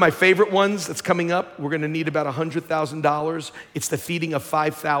one of my favorite ones that's coming up, we're gonna need about $100,000. It's the feeding of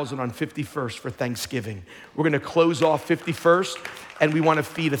 5,000 on 51st for Thanksgiving. We're gonna close off 51st, and we wanna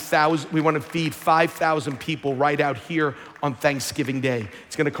feed 5,000 people right out here on Thanksgiving Day.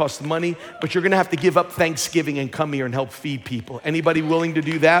 It's gonna cost money, but you're gonna have to give up Thanksgiving and come here and help feed people. Anybody willing to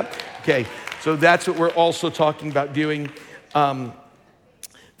do that? Okay, so that's what we're also talking about doing.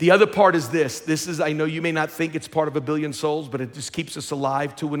 The other part is this is, I know you may not think it's part of 1 billion souls, but it just keeps us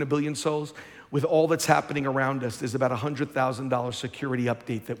alive to win 1 billion souls. With all that's happening around us, there's about $100,000 security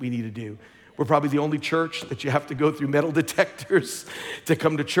update that we need to do. We're probably the only church that you have to go through metal detectors to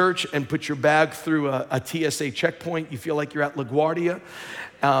come to church and put your bag through a TSA checkpoint. You feel like you're at LaGuardia,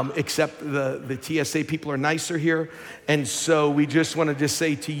 except the TSA people are nicer here. And so we just want to just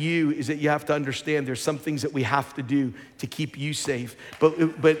say to you is that you have to understand there's some things that we have to do to keep you safe,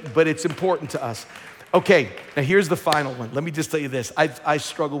 but it's important to us. Okay, now here's the final one. Let me just tell you this. I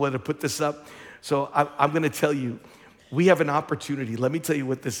struggle whether to put this up, so I'm going to tell you, we have an opportunity. Let me tell you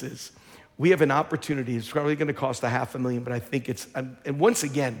what this is. We have an opportunity. It's probably going to cost $500,000, but I think it's, and once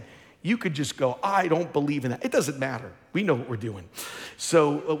again, you could just go, I don't believe in that. It doesn't matter. We know what we're doing.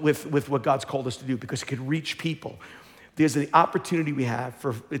 So with what God's called us to do, because it could reach people. There's an opportunity we have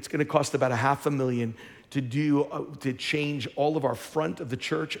for, it's going to cost about $500,000 to change all of our front of the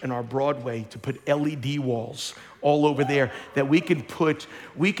church and our Broadway, to put LED walls all over there that we can put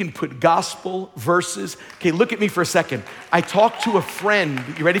gospel verses. Okay, look at me for a second. I talked to a friend.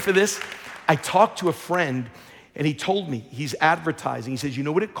 You ready for this? I talked to a friend and he told me he's advertising. He says, you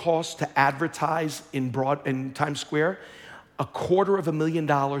know what it costs to advertise in Times Square?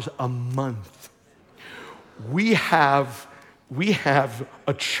 $250,000 a month. We have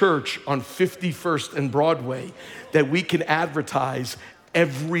a church on 51st and Broadway that we can advertise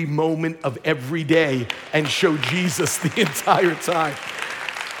every moment of every day and show Jesus the entire time.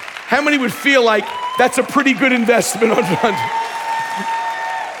 How many would feel like that's a pretty good investment on fund?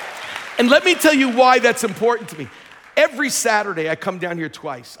 And let me tell you why that's important to me. Every Saturday I come down here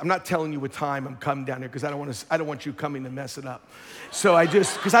twice. I'm not telling you what time I'm coming down here because I don't want you coming to mess it up. So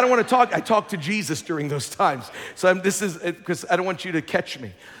because I don't want to talk, I talk to Jesus during those times. So this is because I don't want you to catch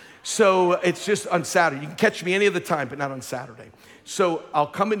me. So it's just on Saturday. You can catch me any other time, but not on Saturday. So I'll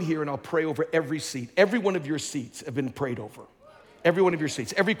come in here and I'll pray over every seat. Every one of your seats have been prayed over. Every one of your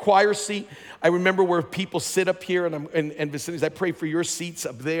seats. Every choir seat. I remember where people sit up here and vicinities. I pray for your seats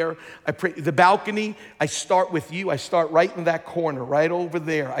up there. I pray the balcony. I start with you. I start right in that corner, right over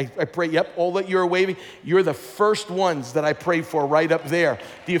there. I pray, yep, all that you're waving. You're the first ones that I pray for right up there.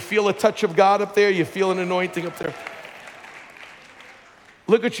 Do you feel a touch of God up there? You feel an anointing up there?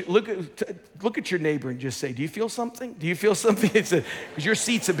 Look at your neighbor and just say, do you feel something? Do you feel something? Because your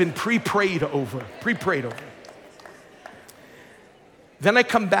seats have been pre-prayed over. Then I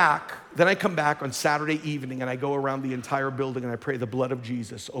come back on Saturday evening and I go around the entire building and I pray the blood of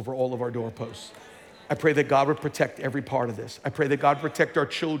Jesus over all of our doorposts. I pray that God would protect every part of this. I pray that God protect our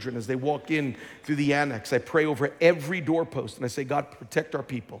children as they walk in through the annex. I pray over every doorpost and I say, God, protect our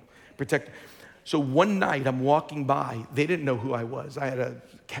people. So one night I'm walking by, they didn't know who I was. I had a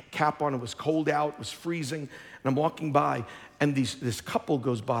cap on, it was cold out, it was freezing, and I'm walking by and this couple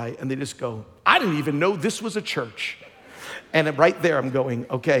goes by and they just go, I didn't even know this was a church. And right there, I'm going,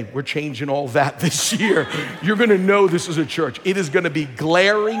 okay, we're changing all that this year. You're going to know this is a church. It is going to be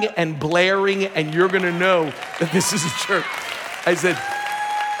glaring and blaring, and you're going to know that this is a church. I said,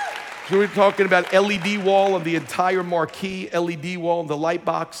 so we're talking about LED wall on the entire marquee, LED wall on the light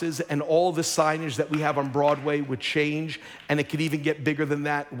boxes, and all the signage that we have on Broadway would change, and it could even get bigger than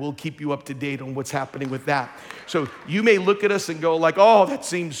that. We'll keep you up to date on what's happening with that. So you may look at us and go like, oh, that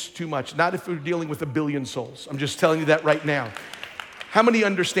seems too much. Not if we're dealing with 1 billion souls. I'm just telling you that right now. How many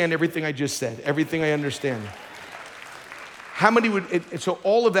understand everything I just said? Everything I understand. How many would, so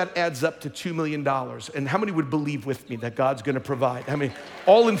all of that adds up to $2 million. And how many would believe with me that God's going to provide? How many?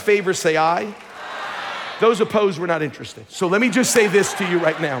 All in favor say aye. Aye. Those opposed, we're not interested. So let me just say this to you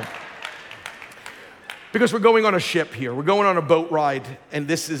right now. Because we're going on a ship here. We're going on a boat ride. And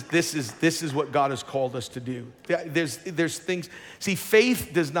this is what God has called us to do. There's things, see,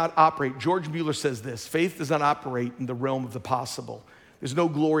 faith does not operate. George Mueller says this, faith does not operate in the realm of the possible. There's no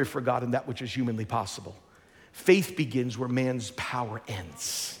glory for God in that which is humanly possible. Faith begins where man's power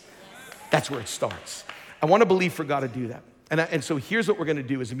ends. That's where it starts. I want to believe for God to do that. And so here's what we're going to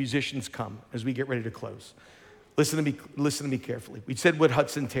do as the musicians come, as we get ready to close. Listen to me carefully. We said what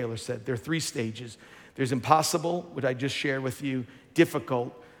Hudson Taylor said. There are 3 stages. There's impossible, which I just shared with you,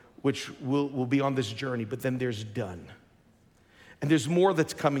 difficult, which will be on this journey, but then there's done. And there's more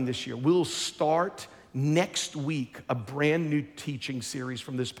that's coming this year. We'll start next week a brand new teaching series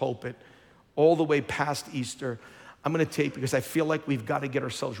from this pulpit all the way past Easter. I'm going to take, because I feel like we've got to get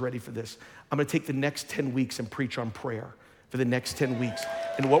ourselves ready for this, I'm going to take the next 10 weeks and preach on prayer for the next 10 weeks.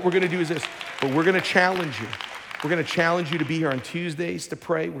 And what we're going to do is this, but we're going to challenge you. We're going to challenge you to be here on Tuesdays to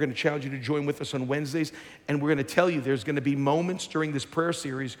pray. We're going to challenge you to join with us on Wednesdays. And we're going to tell you there's going to be moments during this prayer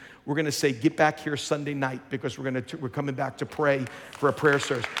series. We're going to say, get back here Sunday night because we're coming back to pray for a prayer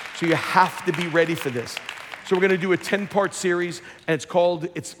service. So you have to be ready for this. So we're going to do a 10-part series, and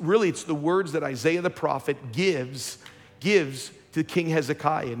it's the words that Isaiah the prophet gives to King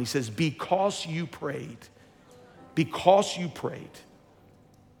Hezekiah, and he says, because you prayed, because you prayed.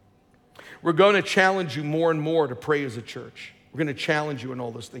 We're going to challenge you more and more to pray as a church. We're going to challenge you in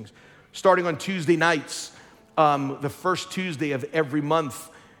all those things. Starting on Tuesday nights, the first Tuesday of every month,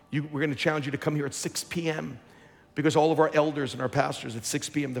 we're going to challenge you to come here at 6 p.m. because all of our elders and our pastors at 6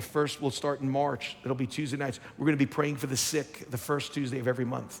 p.m. The first will start in March. It'll be Tuesday nights. We're going to be praying for the sick the first Tuesday of every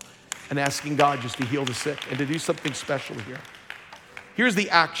month and asking God just to heal the sick and to do something special here. Here's the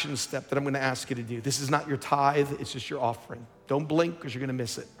action step that I'm going to ask you to do. This is not your tithe. It's just your offering. Don't blink because you're going to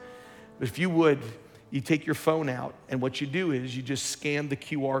miss it. But if you would, you take your phone out, and what you do is you just scan the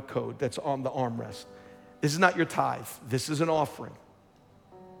QR code that's on the armrest. This is not your tithe. This is an offering.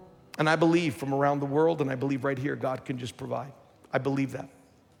 And I believe from around the world, and I believe right here, God can just provide. I believe that.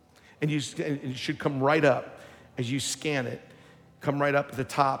 And it should come right up as you scan it. Come right up at the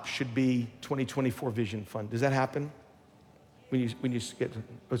top should be 2024 Vision Fund. Does that happen? When you get,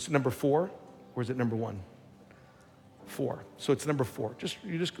 it's number 4, or is it number 1? 4. So it's number 4.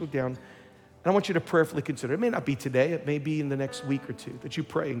 You just go down. And I want you to prayerfully consider. It may not be today. It may be in the next week or two that you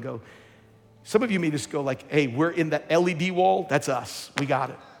pray and go. Some of you may just go like, hey, we're in the LED wall. That's us. We got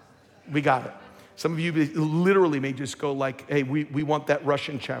it. We got it. Some of you literally may just go like, hey, we want that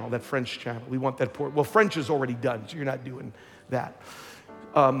Russian channel, that French channel. We want that port. Well, French is already done, so you're not doing that.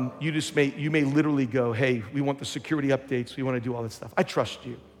 You may literally go, hey, we want the security updates. We want to do all that stuff. I trust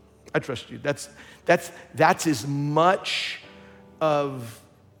you. I trust you. That's as much of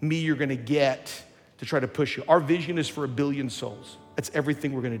me you're going to get to try to push you. Our vision is for 1 billion souls. That's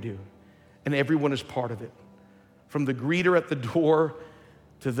everything we're going to do. And everyone is part of it. From the greeter at the door,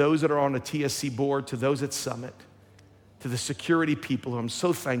 to those that are on a TSC board, to those at Summit, to the security people who I'm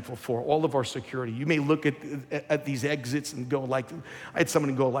so thankful for, all of our security. You may look at these exits and go like, I had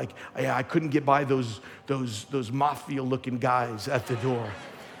someone go like, yeah, I couldn't get by those mafia-looking guys at the door.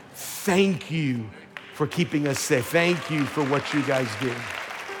 Thank you for keeping us safe. Thank you for what you guys do.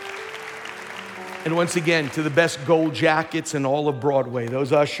 And once again, to the best gold jackets in all of Broadway.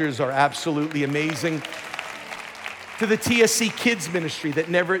 Those ushers are absolutely amazing. To the TSC Kids Ministry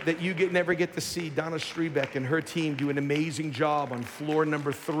that you never get to see, Donna Strebeck and her team do an amazing job on floor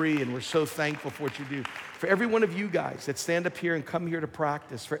number 3, and we're so thankful for what you do. For every one of you guys that stand up here and come here to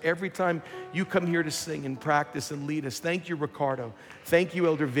practice, for every time you come here to sing and practice and lead us, thank you, Ricardo. Thank you,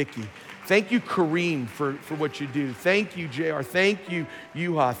 Elder Vicky. Thank you, Kareem, for what you do. Thank you, JR. Thank you,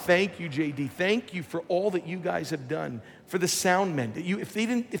 Yuha. Thank you, JD. Thank you for all that you guys have done. For the sound men, if they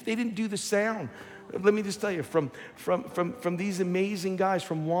didn't do the sound, let me just tell you, from these amazing guys,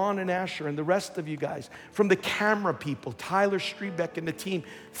 from Juan and Asher and the rest of you guys, from the camera people, Tyler Strebeck and the team,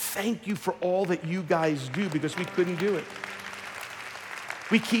 thank you for all that you guys do, because we couldn't do it.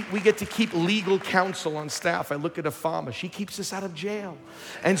 We get to keep legal counsel on staff. I look at Afama. She keeps us out of jail.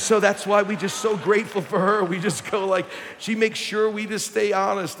 And so that's why we're just so grateful for her. We just go like, she makes sure we just stay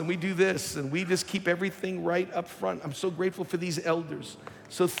honest, and we do this, and we just keep everything right up front. I'm so grateful for these elders.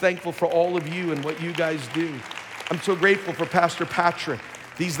 So thankful for all of you and what you guys do. I'm so grateful for Pastor Patrick.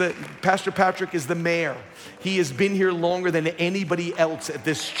 Pastor Patrick is the mayor. He has been here longer than anybody else at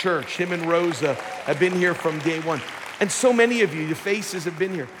this church. Him and Rosa have been here from day one. And so many of you, your faces have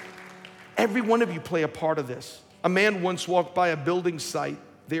been here. Every one of you play a part of this. A man once walked by a building site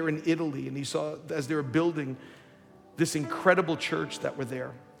there in Italy, and he saw, as they were building this incredible church that were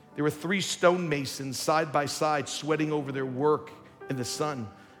there, there were 3 stonemasons side by side sweating over their work in the sun.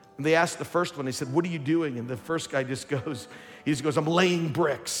 And they asked the first one, they said, what are you doing? And the first guy just goes, I'm laying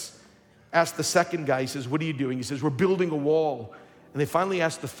bricks. Asked the second guy, he says, what are you doing? He says, we're building a wall. And they finally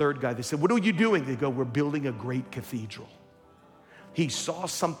asked the third guy, they said, what are you doing? They go, we're building a great cathedral. He saw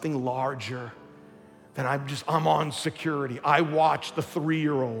something larger than I'm on security. I watch the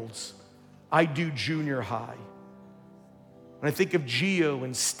 3-year-olds. I do junior high. And I think of Gio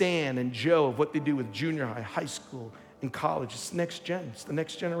and Stan and Joe, of what they do with junior high, high school, and college. It's next gen, it's the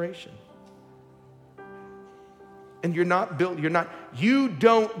next generation. And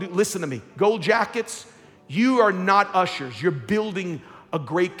listen to me, gold jackets, you are not ushers. You're building a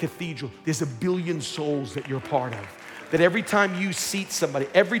great cathedral. There's 1 billion souls that you're part of. That every time you seat somebody,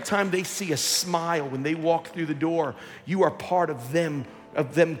 every time they see a smile when they walk through the door, you are part of them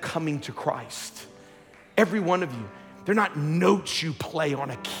coming to Christ. Every one of you. They're not notes you play on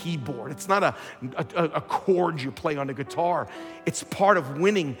a keyboard. It's not a chord you play on a guitar. It's part of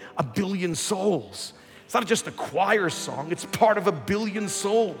winning 1 billion souls. It's not just a choir song. It's part of 1 billion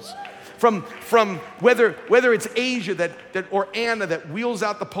souls. from whether it's Asia or Anna that wheels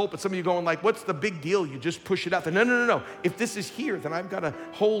out the pulpit. Some of you going like, what's the big deal? You just push it out there. No. If this is here, then I've got to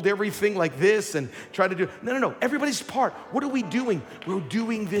hold everything like this and try to do. No. Everybody's part. What are we doing? We're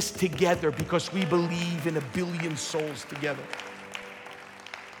doing this together because we believe in 1 billion souls together.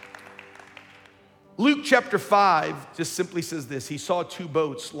 Luke chapter 5 just simply says this. He saw 2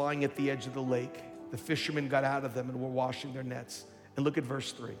 boats lying at the edge of the lake. The fishermen got out of them and were washing their nets. And look at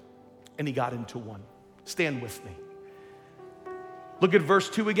verse 3. And he got into one. Stand with me. Look at verse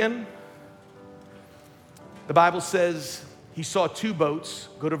 2 again. The Bible says he saw 2 boats.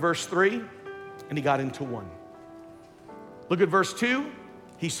 Go to verse 3. And he got into one. Look at verse 2.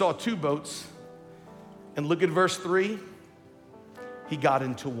 He saw 2 boats. And look at verse 3. He got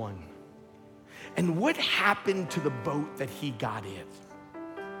into one. And what happened to the boat that he got in?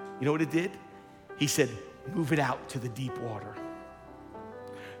 You know what it did? He said, move it out to the deep water.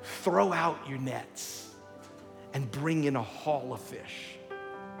 Throw out your nets and bring in a haul of fish.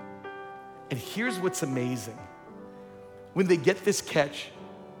 And here's what's amazing. When they get this catch,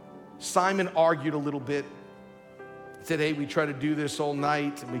 Simon argued a little bit. Said, hey, we tried to do this all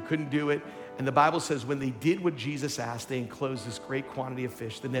night and we couldn't do it. And the Bible says when they did what Jesus asked, they enclosed this great quantity of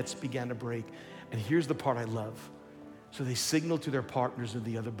fish. The nets began to break. And here's the part I love. So they signaled to their partners in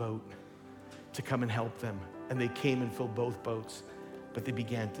the other boat to come and help them. And they came and filled both boats, but they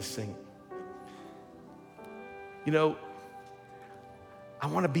began to sink. You know, I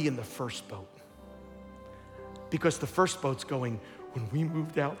want to be in the first boat because the first boat's going, when we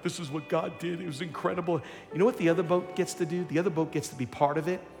moved out, this is what God did. It was incredible. You know what the other boat gets to do? The other boat gets to be part of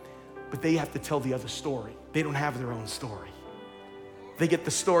it, but they have to tell the other story. They don't have their own story. They get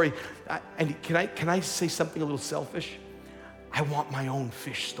the story. And can I say something a little selfish? I want my own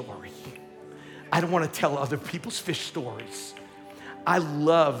fish story. I don't want to tell other people's fish stories. I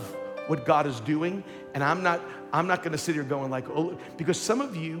love what God is doing, and I'm not going to sit here going like, oh, because some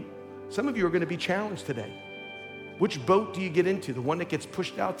of you are going to be challenged today. Which boat do you get into? The one that gets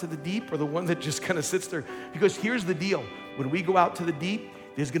pushed out to the deep or the one that just kind of sits there? Because here's the deal. When we go out to the deep,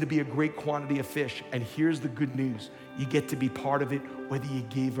 there's going to be a great quantity of fish. And here's the good news. You get to be part of it, whether you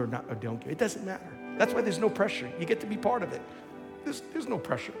give or not or don't give. It doesn't matter. That's why there's no pressure. You get to be part of it. There's no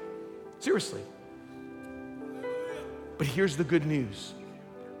pressure. Seriously. But here's the good news.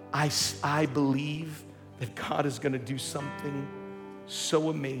 I believe that God is going to do something so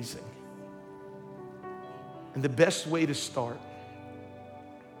amazing. And the best way to start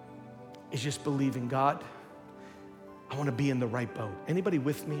is just believing God. I want to be in the right boat. Anybody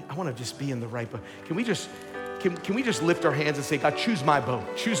with me? I want to just be in the right boat. Can we just lift our hands and say, God, choose my boat.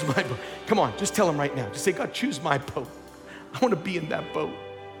 Choose my boat. Come on, just tell him right now. Just say, God, choose my boat. I want to be in that boat.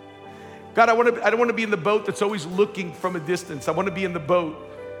 God, I don't want to be in the boat that's always looking from a distance. I want to be in the boat.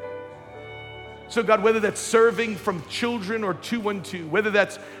 So God, whether that's serving from children or 212, whether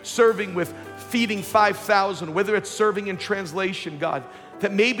that's serving with feeding 5,000, whether it's serving in translation, God,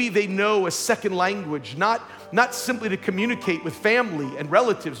 that maybe they know a second language, not simply to communicate with family and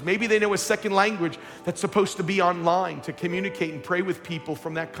relatives. Maybe they know a second language that's supposed to be online to communicate and pray with people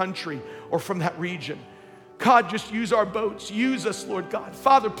from that country or from that region. God, just use our boats. Use us, Lord God.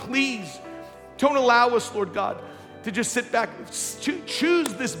 Father, please don't allow us, Lord God, to just sit back.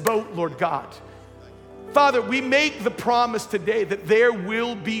 Choose this boat, Lord God. Father, we make the promise today that there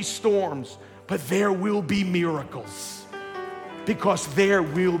will be storms, but there will be miracles because there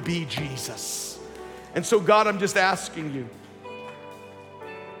will be Jesus. And so, God, I'm just asking you,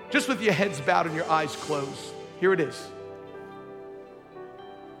 just with your heads bowed and your eyes closed, here it is.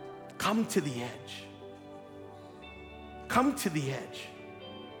 Come to the edge. Come to the edge.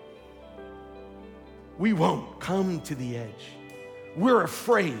 We won't come to the edge. We're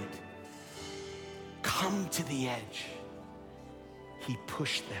afraid. Come to the edge. He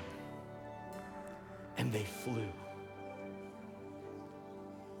pushed them and they flew.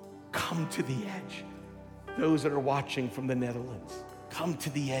 Come to the edge. Those that are watching from the Netherlands, come to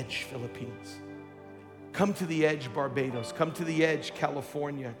the edge, Philippines. Come to the edge, Barbados. Come to the edge,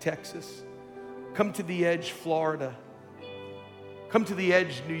 California, Texas. Come to the edge, Florida. Come to the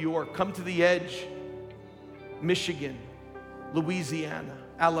edge, New York. Come to the edge, Michigan, Louisiana,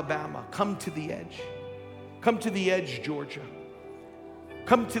 Alabama. Come to the edge. Come to the edge, Georgia.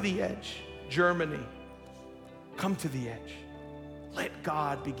 Come to the edge, Germany. Come to the edge. Let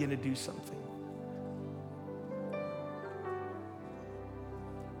God begin to do something.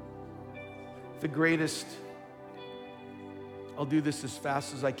 The greatest, I'll do this as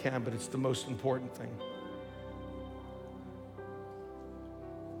fast as I can, but it's the most important thing.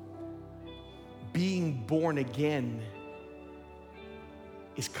 Being born again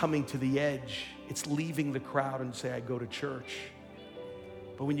is coming to the edge. It's leaving the crowd and say, I go to church.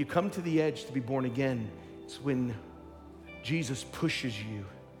 But when you come to the edge to be born again, it's when Jesus pushes you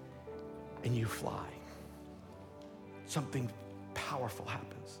and you fly. Something powerful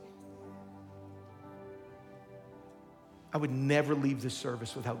happens. I would never leave this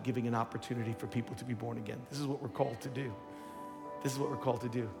service without giving an opportunity for people to be born again. This is what we're called to do. This is what we're called to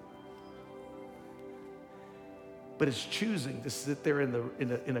do. But it's choosing to sit there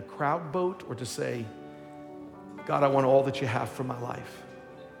in a crowd boat or to say, God, I want all that you have for my life.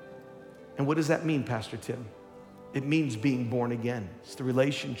 And what does that mean, Pastor Tim? It means being born again. It's the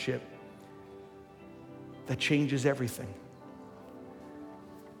relationship that changes everything.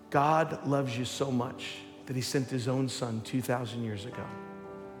 God loves you so much that he sent his own son 2,000 years ago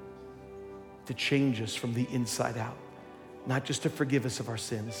to change us from the inside out. Not just to forgive us of our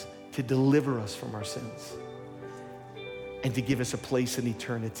sins, to deliver us from our sins, and to give us a place in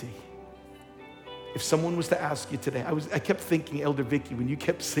eternity. If someone was to ask you today, I kept thinking, Elder Vicky, when you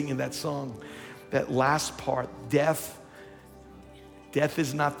kept singing that song, that last part, death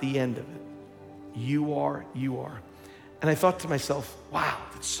is not the end of it. You are. And I thought to myself, wow,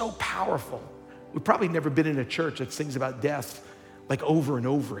 that's so powerful. We've probably never been in a church that sings about death like over and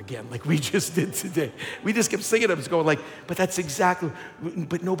over again, like we just did today. We just kept singing it. I was going like, but that's exactly,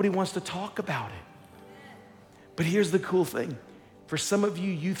 but nobody wants to talk about it. But here's the cool thing. For some of you,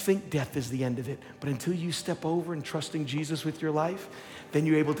 you think death is the end of it, but until you step over and trusting Jesus with your life, then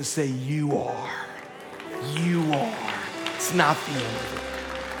you're able to say, you are. It's not the end of it.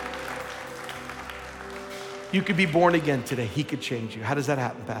 You could be born again today. He could change you. How does that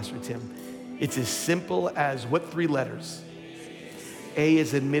happen, Pastor Tim? It's as simple as what 3 letters? A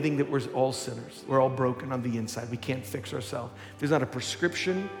is admitting that we're all sinners. We're all broken on the inside. We can't fix ourselves. There's not a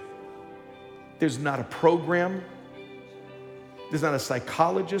prescription. There's not a program. There's not a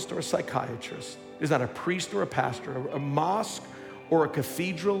psychologist or a psychiatrist. There's not a priest or a pastor, a mosque or a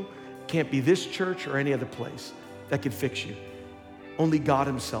cathedral. Can't be this church or any other place that can fix you. Only God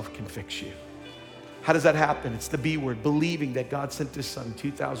himself can fix you. How does that happen? It's the B word, believing that God sent his son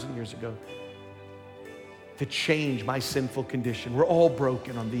 2,000 years ago to change my sinful condition. We're all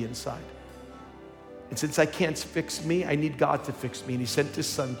broken on the inside. And since I can't fix me, I need God to fix me. And he sent his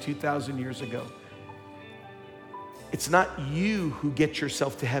son 2,000 years ago. It's not you who get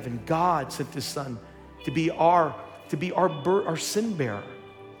yourself to heaven. God sent his son to be our sin bearer.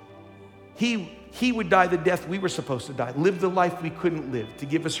 He would die the death we were supposed to die, live the life we couldn't live, to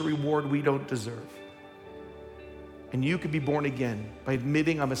give us a reward we don't deserve. And you could be born again by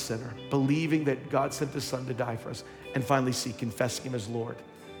admitting I'm a sinner, believing that God sent his son to die for us, and finally confessing him as Lord.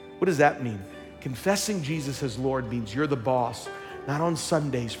 What does that mean? Confessing Jesus as Lord means you're the boss, not on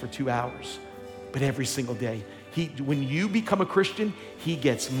Sundays for 2 hours, but every single day. When you become a Christian, he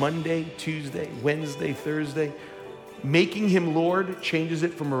gets Monday, Tuesday, Wednesday, Thursday. Making him Lord changes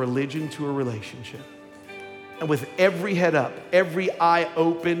it from a religion to a relationship. And with every head up, every eye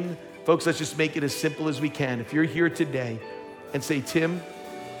open, folks, let's just make it as simple as we can. If you're here today and say, Tim,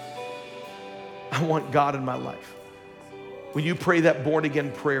 I want God in my life. When you pray that born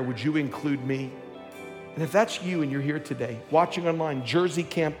again prayer, would you include me? And if that's you and you're here today, watching online, Jersey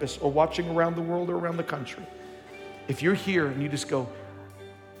campus, or watching around the world or around the country, if you're here and you just go,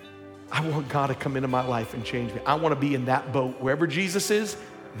 I want God to come into my life and change me. I want to be in that boat. Wherever Jesus is,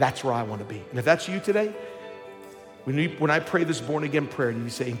 that's where I want to be. And if that's you today, when I pray this born again prayer, and you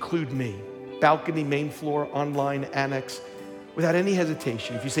say, include me, balcony, main floor, online, annex, without any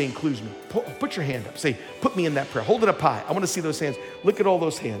hesitation, if you say include me, put your hand up. Say, put me in that prayer. Hold it up high. I want to see those hands. Look at all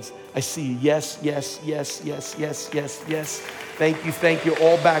those hands. I see yes, yes, yes, yes, yes, yes, yes. Thank you.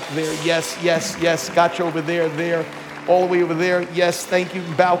 All back there. Yes, yes, yes. Got you over there. All the way over there. Yes, thank you.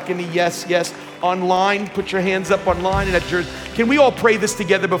 Balcony, yes, yes. Online, put your hands up online and at yours. Can we all pray this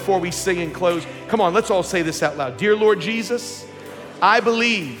together before we sing and close? Come on, let's all say this out loud. Dear Lord Jesus, I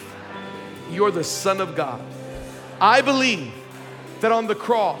believe you're the Son of God. I believe that on the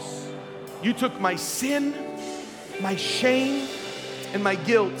cross, you took my sin, my shame, and my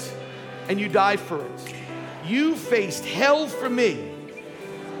guilt, and you died for it. You faced hell for me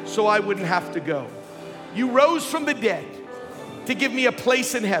so I wouldn't have to go. You rose from the dead to give me a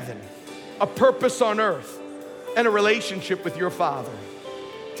place in heaven, a purpose on earth, and a relationship with your Father.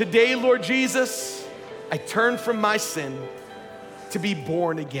 Today, Lord Jesus, I turn from my sin to be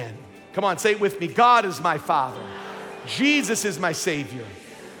born again. Come on, say it with me. God is my Father. Jesus is my Savior.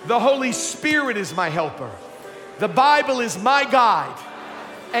 The Holy Spirit is my helper. The Bible is my guide.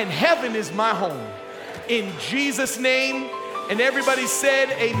 And heaven is my home. In Jesus' name. And everybody said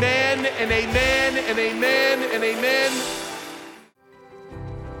amen and amen and amen and amen.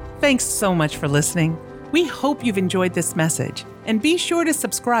 Thanks so much for listening. We hope you've enjoyed this message, and be sure to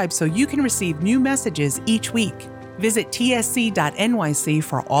subscribe so you can receive new messages each week. Visit tsc.nyc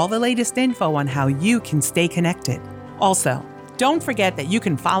for all the latest info on how you can stay connected. Also, don't forget that you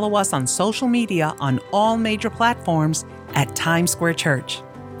can follow us on social media on all major platforms at Times Square Church.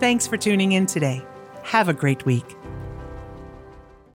 Thanks for tuning in today. Have a great week.